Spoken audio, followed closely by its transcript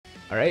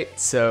Alright,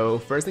 so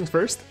first things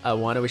first, I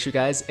want to wish you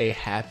guys a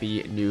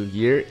happy new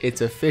year.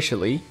 It's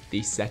officially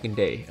the second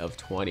day of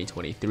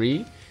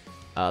 2023.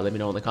 Let me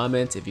know in the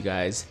comments if you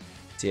guys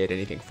did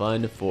anything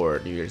fun for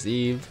New Year's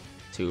Eve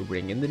to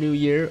bring in the new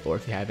year, or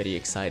if you have any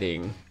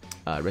exciting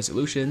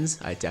resolutions.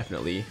 I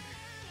definitely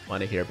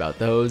want to hear about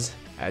those.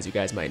 As you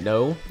guys might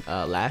know,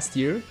 last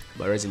year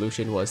my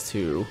resolution was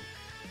to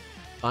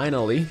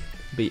finally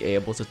be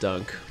able to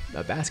dunk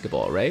a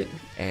basketball, right?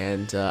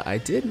 And I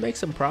did make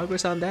some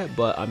progress on that,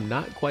 but I'm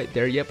not quite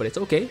there yet. But it's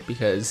okay,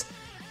 because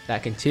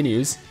that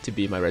continues to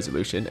be my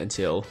resolution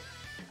until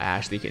I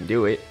actually can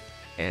do it.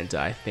 And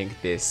I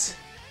think this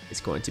is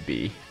going to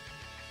be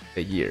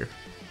the year.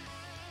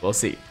 We'll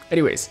see.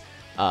 Anyways,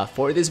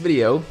 for this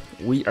video,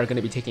 we are going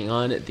to be taking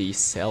on the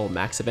Cell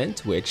Max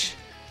event, which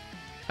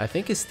I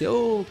think is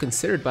still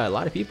considered by a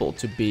lot of people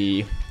to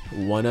be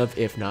one of,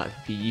 if not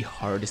the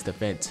hardest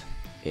event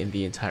in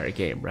the entire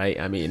game, right?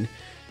 I mean,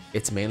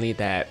 it's mainly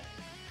that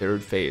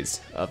third phase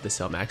of the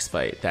Cell Max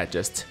fight that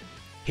just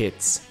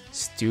hits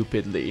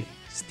stupidly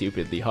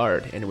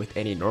hard. And with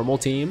any normal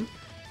team,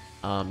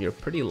 you're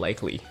pretty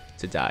likely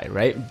to die,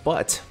 right?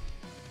 But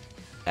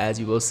as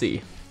you will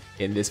see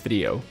in this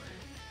video,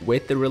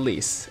 with the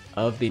release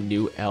of the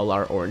new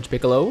LR Orange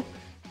Piccolo,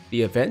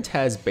 the event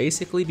has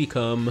basically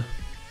become,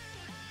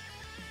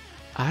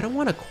 I don't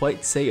want to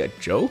quite say a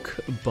joke,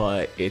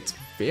 but it's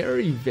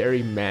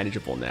very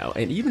manageable now.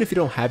 And even if you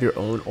don't have your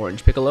own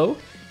Orange Piccolo,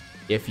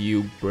 if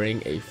you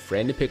bring a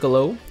friend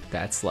Piccolo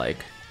that's like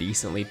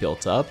decently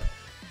built up,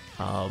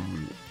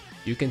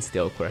 you can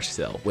still crush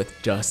Cell with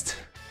just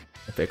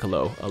a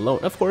Piccolo alone.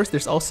 Of course,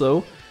 there's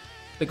also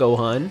the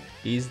Gohan.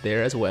 He's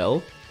there as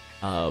well.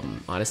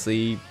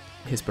 Honestly,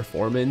 his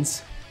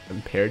performance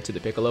compared to the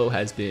Piccolo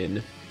has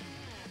been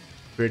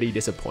pretty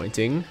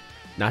disappointing.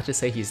 Not to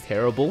say he's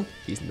terrible,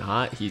 he's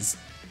not. He's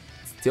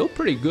still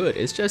pretty good.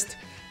 It's just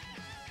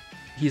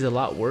he's a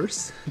lot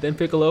worse than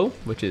Piccolo,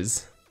 which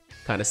is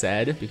kind of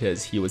sad,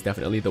 because he was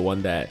definitely the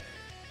one that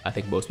I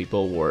think most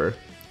people were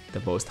the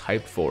most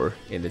hyped for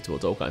in the Dual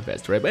Dokkan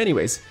Fest, right? But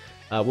anyways,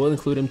 we'll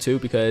include him too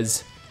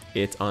because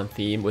it's on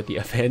theme with the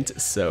event.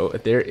 So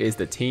there is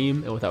the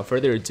team, and without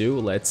further ado,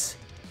 let's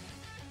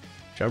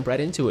jump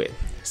right into it.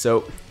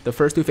 So the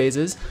first two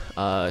phases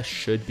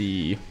should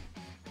be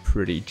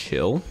pretty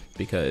chill,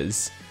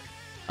 because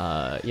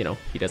you know,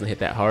 he doesn't hit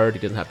that hard, he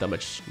doesn't have that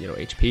much, you know,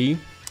 HP.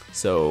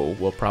 So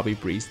we'll probably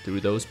breeze through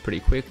those pretty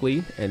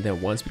quickly, and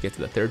then once we get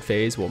to the third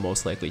phase, we'll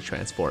most likely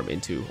transform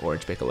into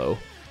Orange Piccolo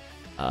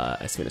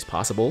as soon as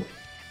possible.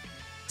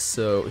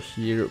 So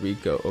here we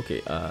go.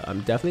 Okay,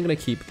 I'm definitely gonna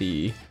keep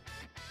the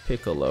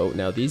Piccolo.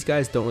 Now these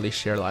guys don't really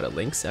share a lot of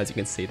links. As you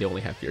can see, they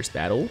only have Fierce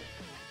Battle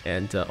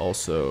and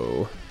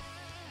also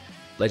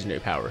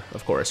Legendary Power,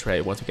 of course,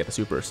 right? Once we get the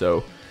Super.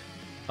 So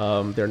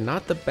they're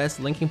not the best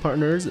linking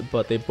partners,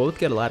 but they both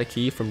get a lot of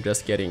ki from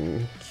just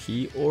getting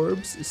ki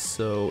orbs,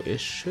 so it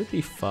should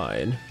be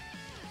fine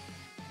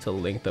to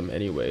link them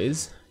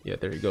anyways. Yeah,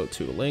 there you go,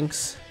 2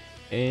 links,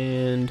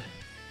 and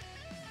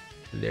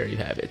there you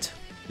have it.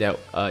 Now,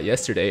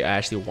 yesterday I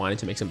actually wanted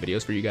to make some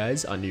videos for you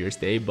guys on New Year's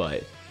Day,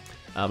 but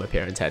my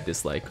parents had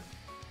this like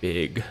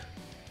big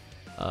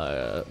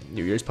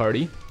New Year's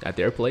party at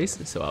their place,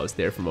 so I was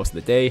there for most of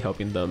the day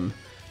helping them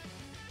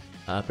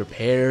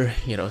prepare,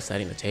 you know,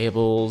 setting the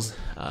tables,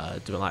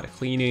 doing a lot of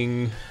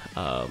cleaning,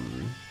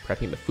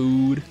 prepping the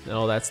food and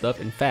all that stuff.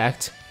 In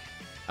fact,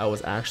 I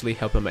was actually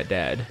helping my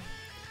dad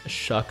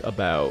shuck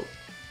about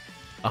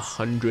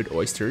 100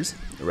 oysters,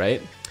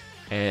 right?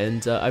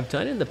 And I've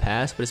done it in the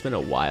past, but it's been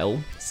a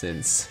while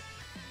since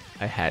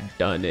I had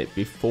done it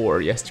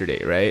before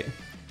yesterday, right?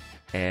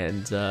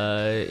 And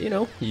you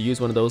know, you use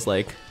one of those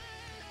like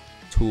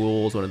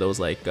tools, one of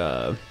those like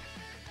I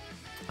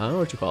don't know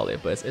what you call it,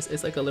 but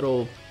it's like a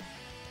little,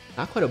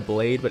 not quite a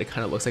blade, but it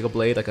kind of looks like a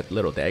blade, like a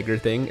little dagger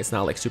thing. It's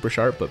not like super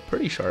sharp, but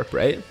pretty sharp,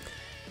 right?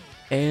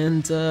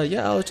 And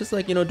yeah, I was just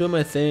like, you know, doing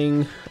my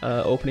thing,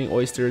 opening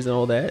oysters and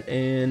all that,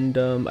 and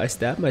I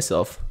stabbed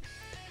myself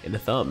in the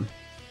thumb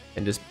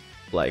and just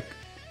like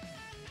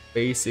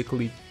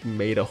basically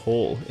made a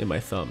hole in my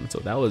thumb. So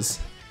that was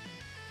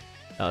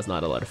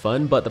not a lot of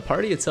fun, but the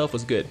party itself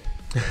was good.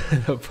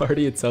 The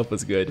party itself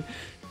was good.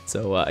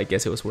 So I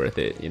guess it was worth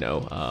it, you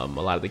know. A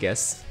lot of the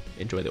guests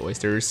enjoyed the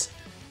oysters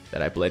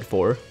that I bled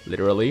for,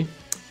 literally,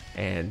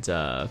 and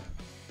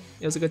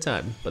it was a good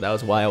time. But that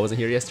was why I wasn't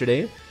here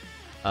yesterday.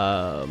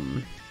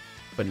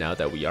 But now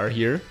that we are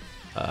here,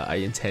 I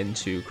intend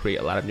to create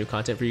a lot of new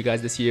content for you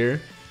guys this year.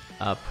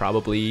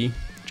 Probably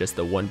just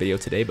the one video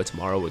today, but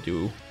tomorrow we'll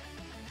do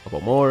a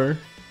couple more.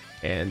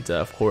 And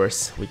of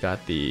course, we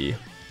got the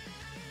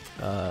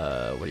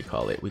what do you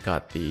call it? We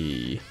got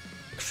the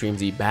Extreme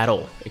Z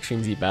battle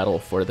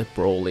for the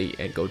Broly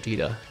and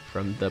Gogeta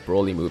from the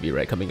Broly movie,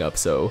 right, coming up.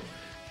 So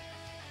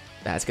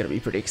that's gonna be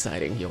pretty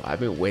exciting. Yo,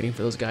 I've been waiting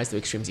for those guys to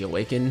Extreme Z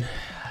Awaken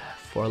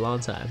for a long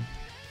time.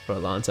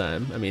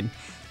 I mean,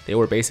 they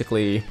were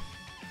basically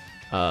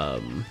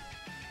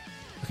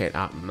okay,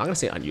 I'm not gonna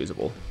say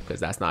unusable because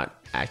that's not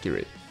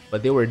accurate,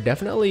 but they were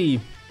definitely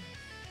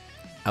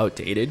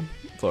outdated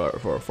for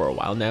a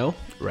while now.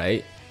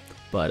 right?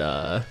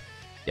 But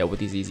yeah, with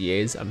these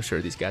EZAs, I'm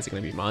sure these guys are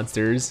gonna be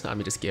monsters. I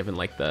mean, just given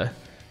like the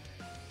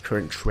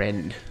current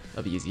trend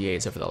of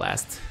EZAs over the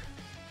last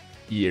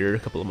year,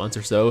 couple of months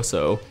or so.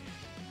 So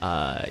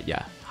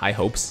yeah, high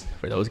hopes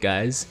for those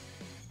guys.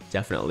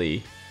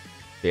 Definitely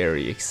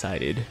very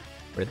excited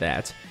for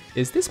that.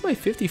 Is this my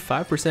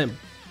 55%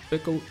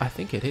 Piccolo? I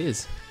think it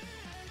is.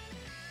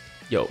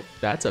 Yo,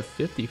 that's a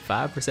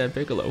 55%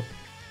 Piccolo.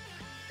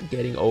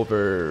 Getting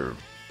over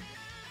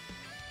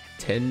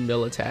 10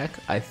 mil attack.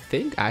 I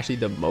think actually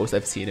the most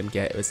I've seen him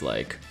get was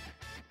like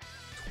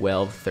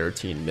 12,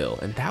 13 mil.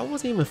 And that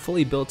wasn't even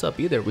fully built up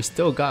either. We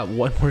still got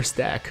one more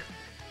stack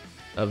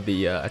of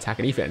the attack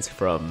and defense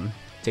from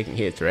taking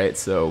hits, right?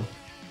 So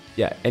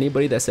yeah,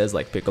 anybody that says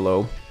like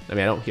Piccolo, I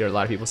mean, I don't hear a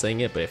lot of people saying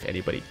it, but if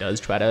anybody does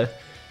try to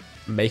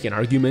make an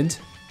argument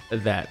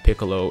that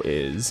Piccolo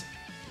is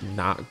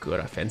not good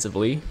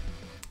offensively,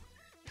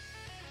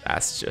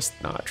 that's just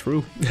not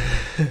true.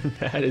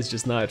 That is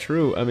just not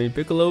true. I mean,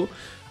 Piccolo,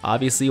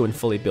 obviously, when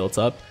fully built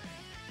up,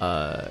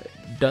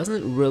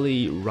 doesn't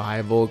really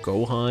rival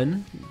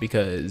Gohan,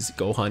 because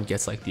Gohan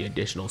gets like the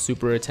additional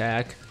super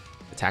attack,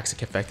 attacks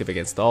effective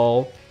against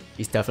all.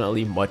 He's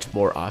definitely much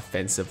more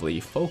offensively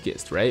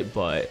focused, right?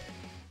 But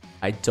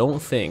I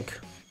don't think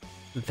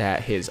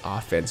that his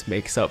offense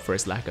makes up for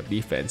his lack of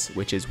defense,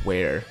 which is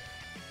where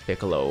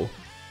Piccolo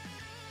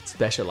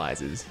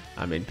specializes.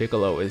 I mean,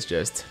 Piccolo is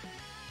just...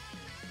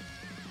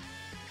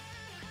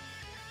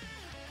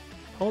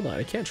 Hold on,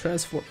 I can't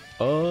transform.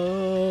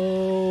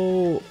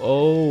 Oh,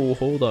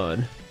 hold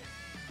on.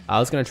 I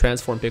was gonna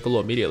transform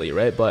Piccolo immediately,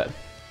 right? But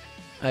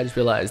I just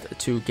realized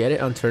to get it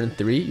on turn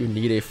 3, you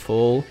need a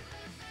full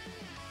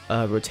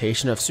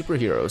rotation of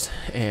superheroes.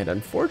 And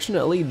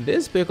unfortunately,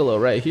 this Piccolo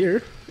right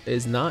here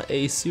is not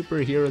a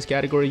superheroes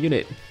category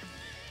unit.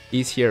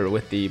 He's here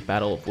with the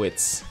Battle of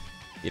Wits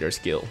meter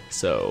skill.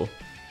 So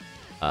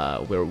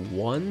we're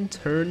one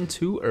turn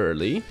too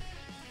early,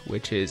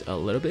 which is a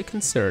little bit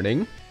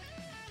concerning.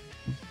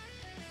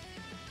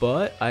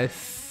 But I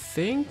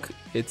think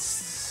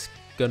it's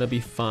gonna be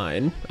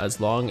fine as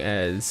long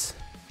as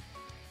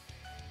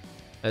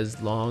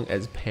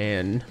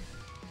Pan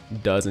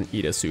doesn't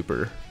eat a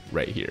super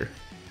right here.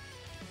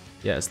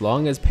 Yeah, as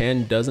long as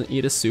Pan doesn't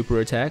eat a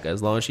super attack,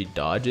 as long as she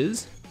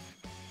dodges,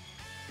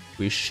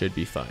 we should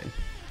be fine.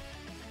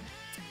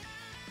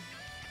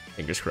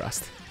 Fingers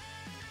crossed.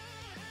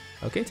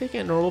 Okay,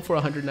 taking it normal for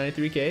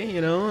 193k,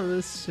 you know,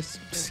 it's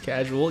just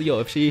casual.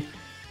 Yo, if she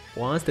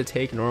wants to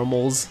take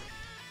normals,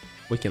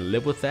 we can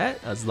live with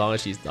that as long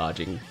as she's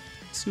dodging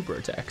super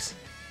attacks.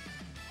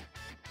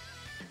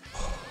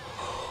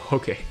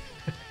 Okay.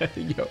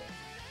 Yo.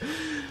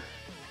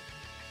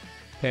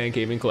 Pan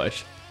came in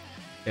clutch.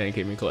 Pan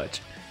came in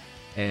clutch.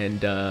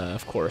 And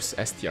of course,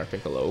 STR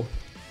Piccolo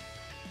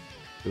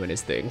doing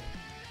his thing.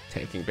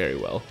 Tanking very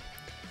well.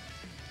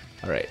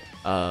 Alright.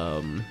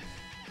 Yeah,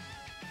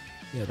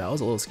 that was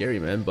a little scary,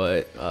 man.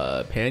 But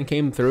Pan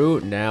came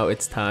through. Now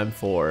it's time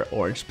for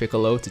Orange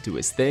Piccolo to do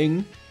his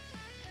thing.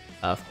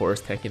 Of course,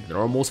 tanking the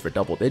normals for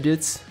double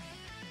digits.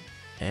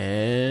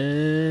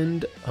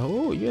 And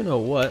oh, you know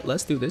what?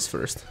 Let's do this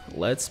first.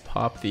 Let's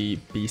pop the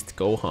Beast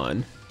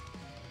Gohan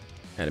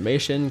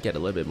animation, get a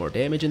little bit more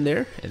damage in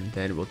there, and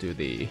then we'll do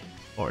the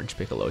Orange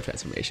Piccolo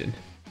transformation.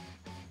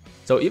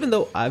 So even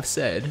though I've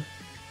said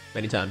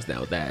many times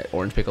now that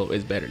Orange Piccolo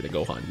is better than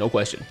Gohan, no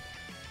question.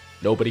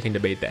 Nobody can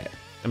debate that.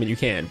 I mean, you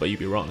can, but you'd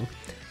be wrong.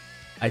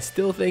 I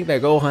still think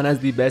that Gohan has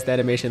the best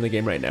animation in the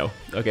game right now.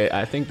 Okay,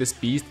 I think this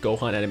Beast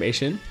Gohan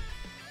animation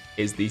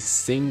is the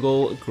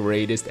single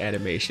greatest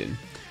animation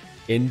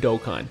in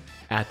Dokkan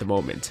at the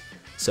moment.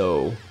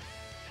 So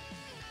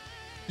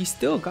he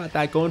still got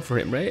that going for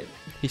him, right?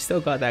 He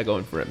still got that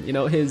going for him. You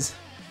know, his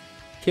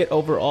kit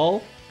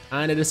overall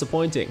kinda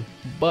disappointing,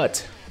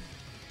 but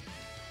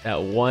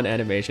that one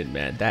animation,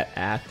 man, that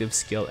active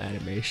skill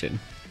animation,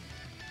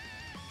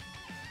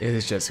 it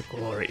is just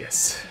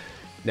glorious.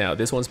 Now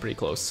this one's pretty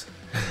close.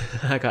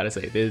 I gotta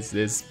say,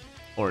 this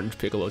Orange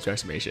Piccolo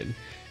transformation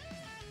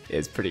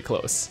is pretty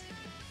close.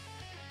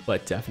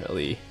 But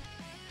definitely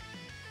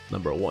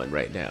number one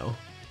right now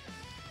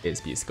is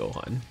Beast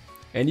Gohan.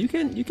 And you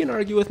can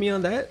argue with me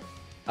on that.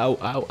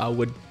 I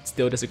would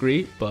still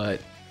disagree, but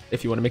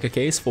if you want to make a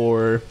case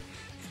for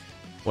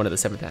one of the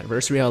 7th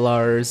anniversary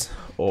LRs,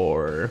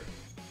 or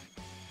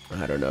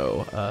I don't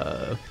know,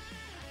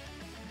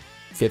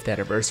 5th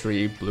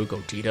anniversary Blue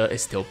Gogeta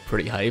is still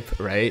pretty hype,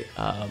 right?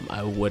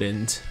 I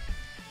wouldn't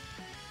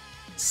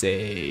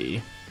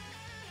say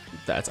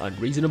that's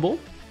unreasonable.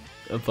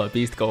 But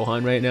Beast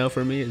Gohan right now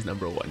for me is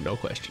number one, no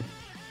question.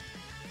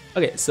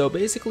 Okay, so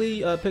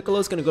basically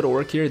Piccolo's gonna go to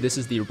work here. This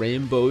is the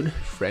rainbowed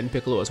friend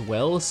Piccolo as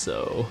well,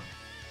 so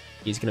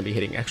he's gonna be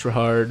hitting extra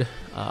hard.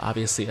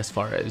 Obviously, as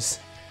far as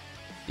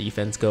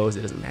defense goes,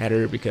 it doesn't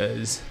matter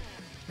because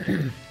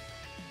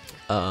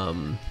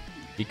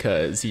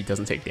because he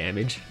doesn't take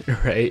damage,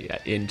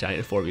 right? In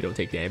Giant Form, we don't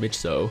take damage,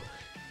 so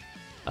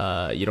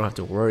you don't have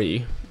to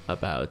worry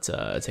about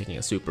taking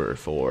a super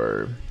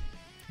for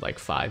like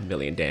 5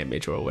 million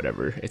damage or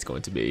whatever it's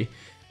going to be.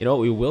 You know,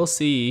 we will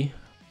see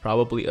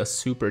probably a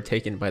super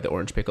taken by the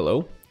orange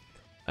Piccolo.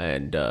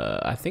 And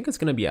I think it's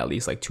gonna be at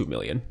least like 2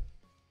 million.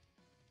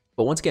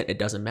 But once again, it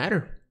doesn't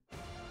matter.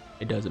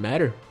 It doesn't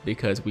matter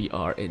because we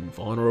are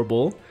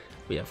invulnerable.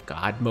 We have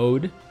God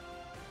mode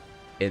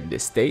in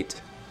this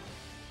state.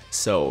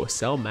 So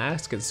Cell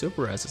Max can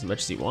super res as much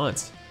as he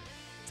wants.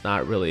 It's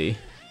not really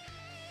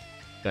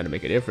gonna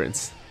make a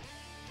difference.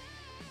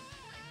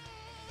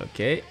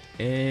 Okay,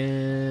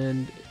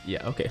 and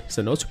yeah, okay.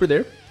 So no super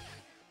there.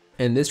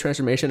 And this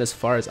transformation, as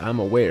far as I'm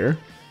aware,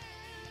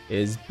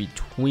 is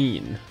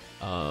between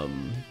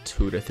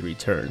 2 to 3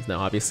 turns. Now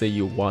obviously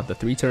you want the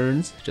 3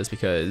 turns just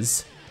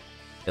because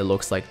it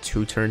looks like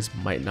 2 turns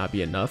might not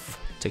be enough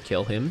to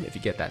kill him. If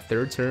you get that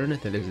 3rd turn,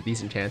 then there's a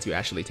decent chance you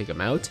actually take him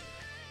out.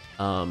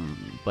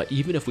 But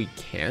even if we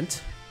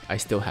can't, I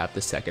still have the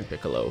 2nd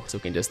Piccolo, so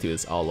we can just do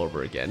this all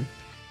over again.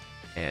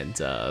 And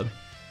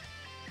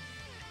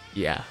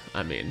yeah,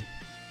 I mean,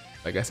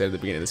 like I said at the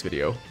beginning of this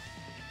video,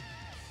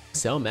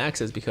 Cell Max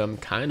has become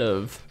kind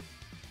of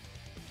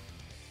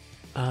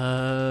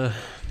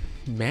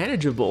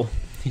manageable.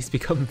 He's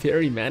become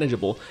very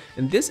manageable,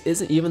 and this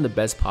isn't even the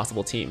best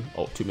possible team.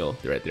 Oh, 2 mil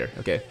right there.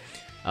 Okay.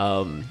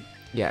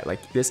 Yeah,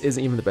 like this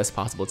isn't even the best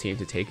possible team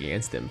to take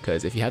against him,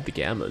 because if you have the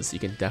Gammas, you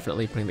can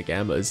definitely bring the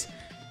Gammas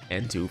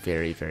and do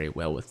very, very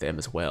well with them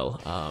as well.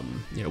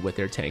 You know, with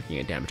their tanking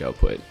and damage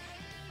output,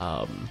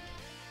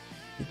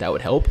 that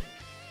would help,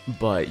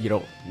 but you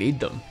don't need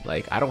them.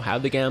 Like, I don't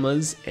have the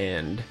Gammas,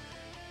 and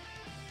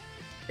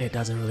it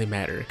doesn't really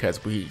matter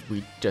because we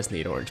just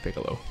need Orange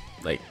Piccolo.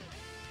 Like,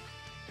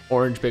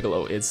 Orange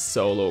Piccolo is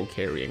solo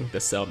carrying the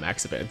Cell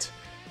Max event.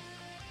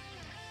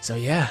 So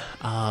yeah,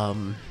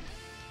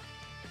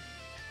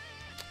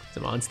 he's a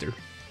monster.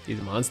 He's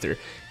a monster.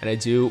 And I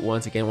do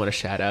once again want to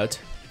shout out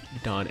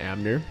Don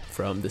Amner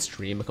from the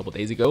stream a couple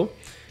days ago,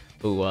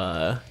 who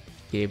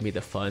gave me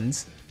the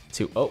funds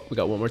to, oh, we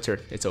got one more turn.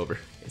 It's over.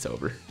 It's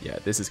over. Yeah,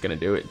 this is gonna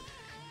do it.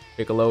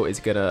 Piccolo is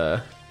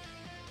gonna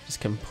just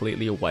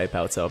completely wipe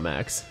out Cell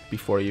Max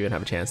before you even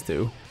have a chance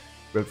to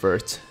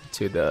revert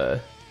to the,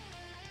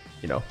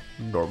 you know,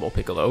 normal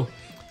Piccolo.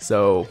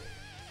 So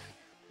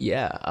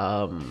yeah,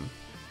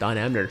 Don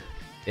Amner.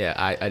 Yeah,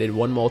 I did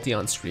one multi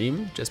on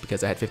stream just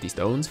because I had 50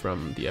 stones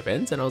from the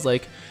event, and I was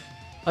like,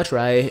 I'll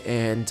try,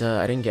 and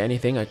I didn't get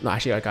anything.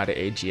 Actually, I got an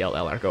AGL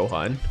LR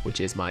Gohan, which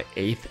is my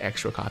 8th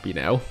extra copy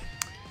now.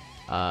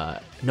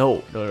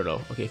 No.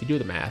 Okay, if you do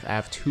the math, I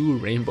have 2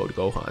 rainbowed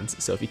Gohans.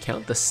 So if you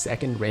count the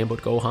 2nd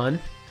rainbowed Gohan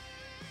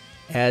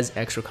as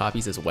extra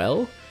copies as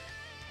well,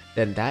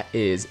 then that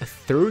is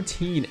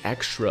 13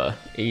 extra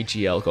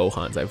AGL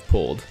Gohans I've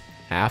pulled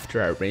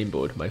after I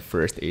rainbowed my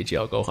first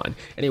AGL Gohan.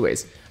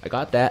 Anyways, I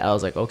got that. I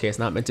was like, okay, it's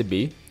not meant to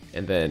be.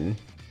 And then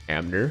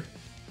Amner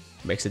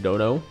makes a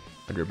dono,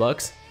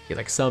 $100. He's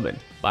like, summon,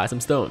 buy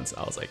some stones.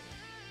 I was like,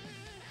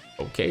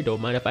 okay, don't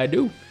mind if I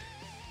do.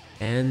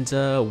 And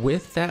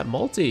with that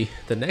multi,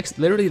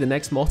 literally the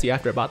next multi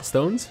after I bought the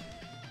stones,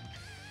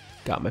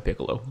 got my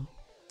Piccolo.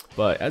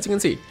 But as you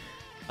can see,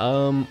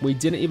 we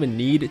didn't even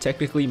need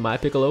technically my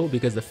Piccolo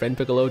because the friend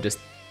Piccolo just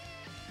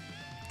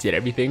did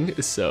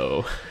everything.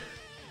 So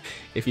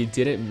if you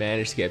didn't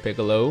manage to get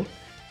Piccolo,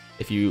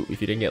 if you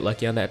didn't get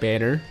lucky on that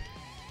banner,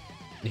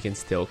 you can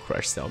still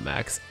crush Cell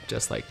Max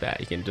just like that.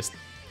 You can just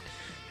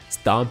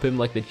stomp him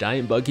like the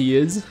giant bug he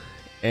is,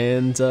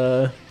 and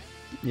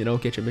you know,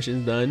 get your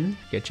missions done,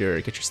 get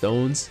your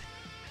stones,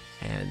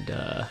 and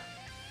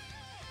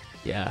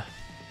yeah,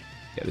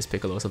 this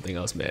Piccolo is something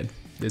else, man.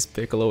 This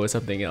Piccolo is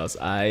something else.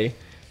 I,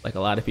 like a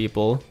lot of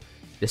people,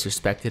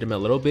 disrespected him a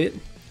little bit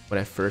when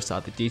I first saw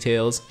the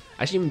details.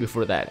 Actually, even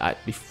before that,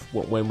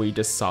 when we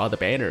just saw the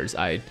banners,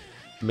 I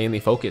mainly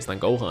focused on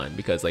Gohan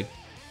because, like,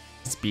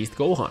 it's Beast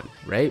Gohan,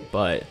 right?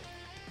 But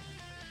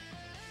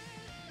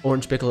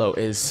Orange Piccolo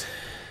is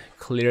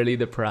clearly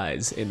the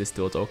prize in this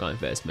dual Dokkan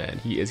Fest, man.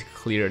 He is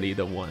clearly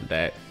the one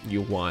that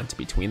you want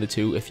between the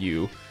two. If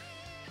you,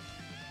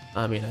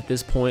 I mean, at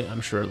this point,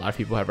 I'm sure a lot of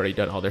people have already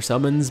done all their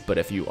summons, but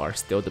if you are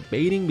still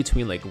debating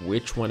between like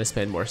which one to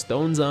spend more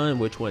stones on,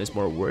 which one is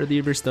more worthy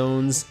of your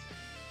stones,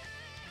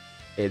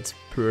 it's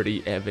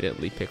pretty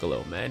evidently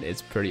Piccolo, man.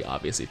 It's pretty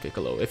obviously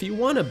Piccolo. If you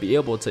want to be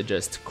able to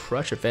just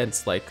crush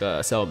events like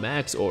Cell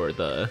Max or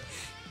the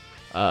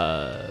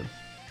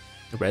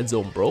Red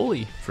Zone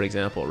Broly, for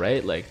example,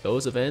 right? Like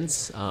those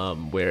events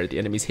where the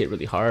enemies hit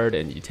really hard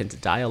and you tend to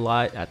die a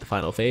lot at the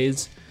final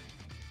phase,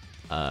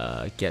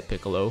 get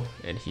Piccolo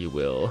and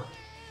he'll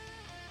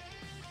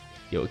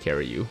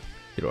carry you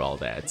through all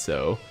that.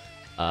 So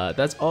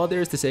that's all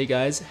there is to say,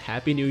 guys.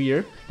 Happy New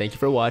Year. Thank you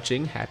for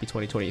watching. Happy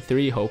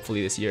 2023.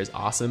 Hopefully this year is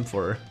awesome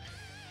for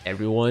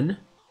everyone.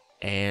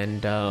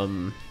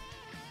 And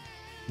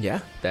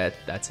yeah,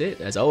 that's it.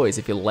 As always,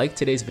 if you liked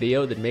today's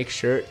video, then make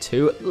sure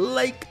to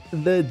like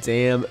the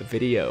damn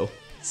video.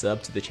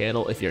 Sub to the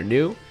channel if you're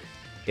new.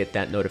 Hit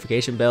that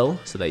notification bell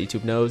so that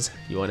YouTube knows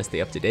you want to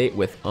stay up to date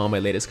with all my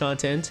latest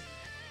content.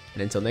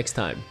 And until next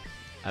time,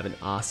 have an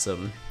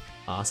awesome,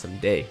 awesome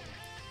day.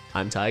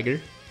 I'm Tiger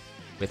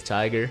with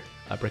Tiger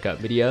Uppercut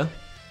Media.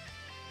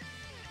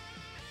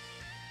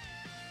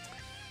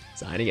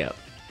 Signing out.